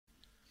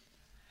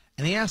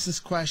And he asked this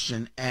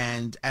question,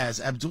 and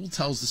as Abdul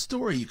tells the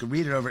story, you can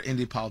read it over at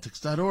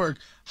IndyPolitics.org,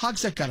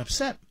 Hogsett got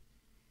upset.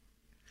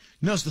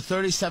 You know, it's the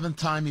 37th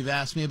time you've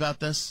asked me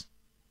about this.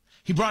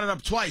 He brought it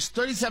up twice.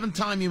 37th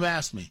time you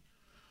asked me.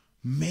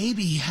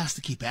 Maybe he has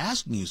to keep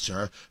asking you,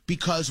 sir,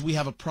 because we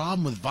have a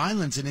problem with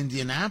violence in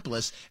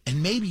Indianapolis,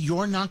 and maybe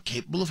you're not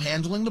capable of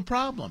handling the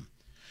problem.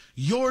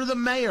 You're the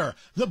mayor.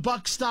 The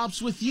buck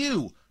stops with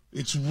you.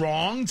 It's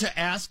wrong to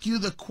ask you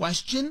the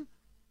question?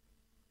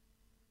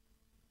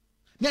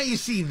 Now, you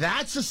see,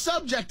 that's a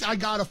subject I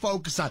got to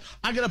focus on.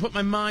 I got to put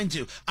my mind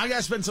to. I got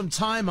to spend some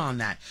time on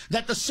that.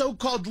 That the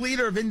so-called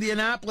leader of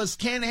Indianapolis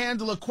can't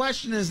handle a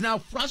question and is now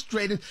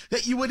frustrated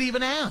that you would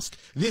even ask.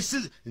 This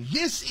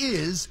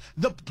is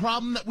the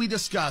problem that we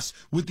discuss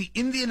with the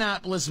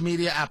Indianapolis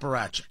media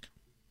apparatchik.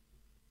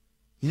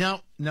 You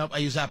know, nope, I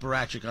use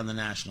apparatchik on the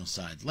national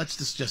side.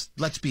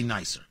 Let's be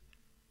nicer.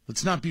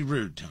 Let's not be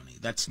rude, Tony.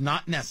 That's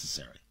not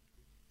necessary.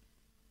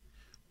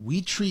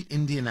 We treat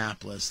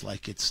Indianapolis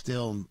like it's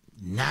still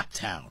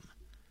Naptown.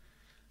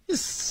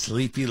 This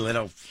sleepy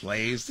little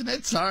place, and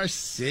it's our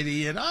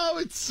city, and oh,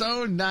 it's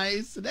so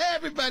nice, and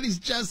everybody's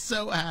just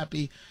so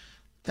happy.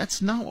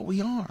 That's not what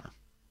we are.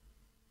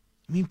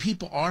 I mean,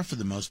 people are, for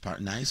the most part,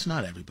 nice,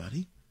 not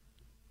everybody.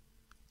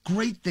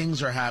 Great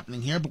things are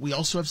happening here, but we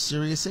also have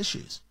serious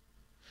issues.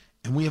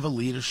 And we have a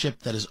leadership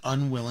that is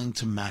unwilling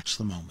to match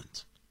the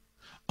moment,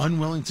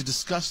 unwilling to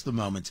discuss the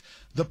moment.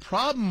 The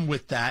problem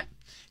with that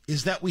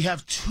is that we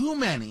have too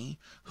many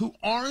who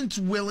aren't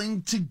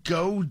willing to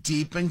go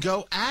deep and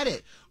go at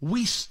it.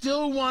 We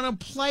still want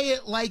to play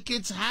it like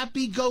it's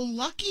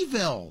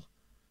happy-go-luckyville.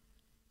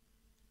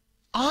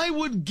 I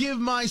would give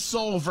my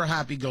soul for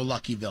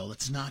happy-go-luckyville.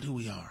 That's not who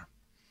we are.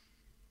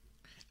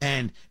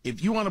 And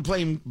if you want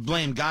to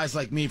blame guys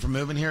like me for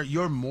moving here,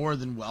 you're more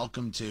than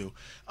welcome to.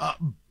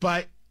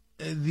 But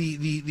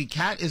the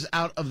cat is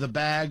out of the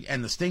bag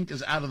and the stink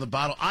is out of the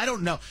bottle. I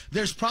don't know.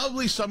 There's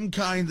probably some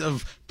kind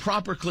of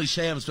proper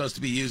cliche I'm supposed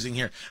to be using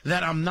here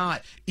that I'm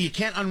not. You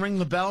can't unring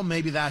the bell.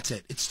 Maybe that's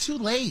it. It's too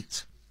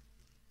late.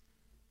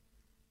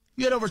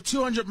 You had over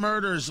 200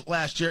 murders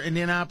last year in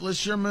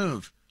Indianapolis. Your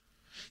move.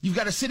 You've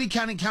got a city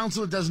county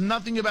council that does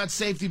nothing about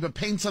safety but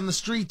paints on the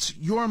streets.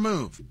 Your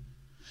move.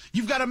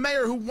 You've got a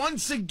mayor who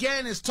once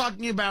again is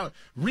talking about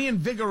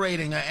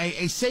reinvigorating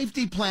a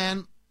safety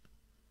plan.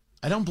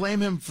 I don't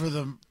blame him for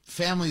the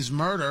family's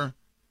murder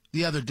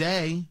the other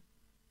day.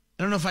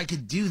 I don't know if I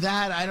could do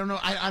that. I don't know.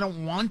 I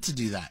don't want to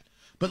do that.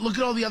 But look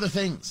at all the other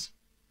things.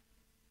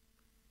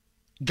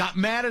 Got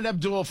mad at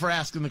Abdul for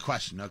asking the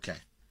question. Okay.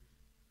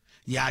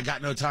 Yeah, I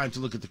got no time to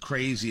look at the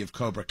crazy of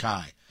Cobra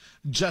Kai.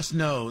 Just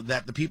know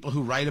that the people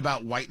who write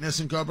about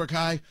whiteness in Cobra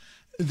Kai,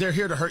 they're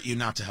here to hurt you,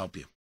 not to help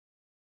you.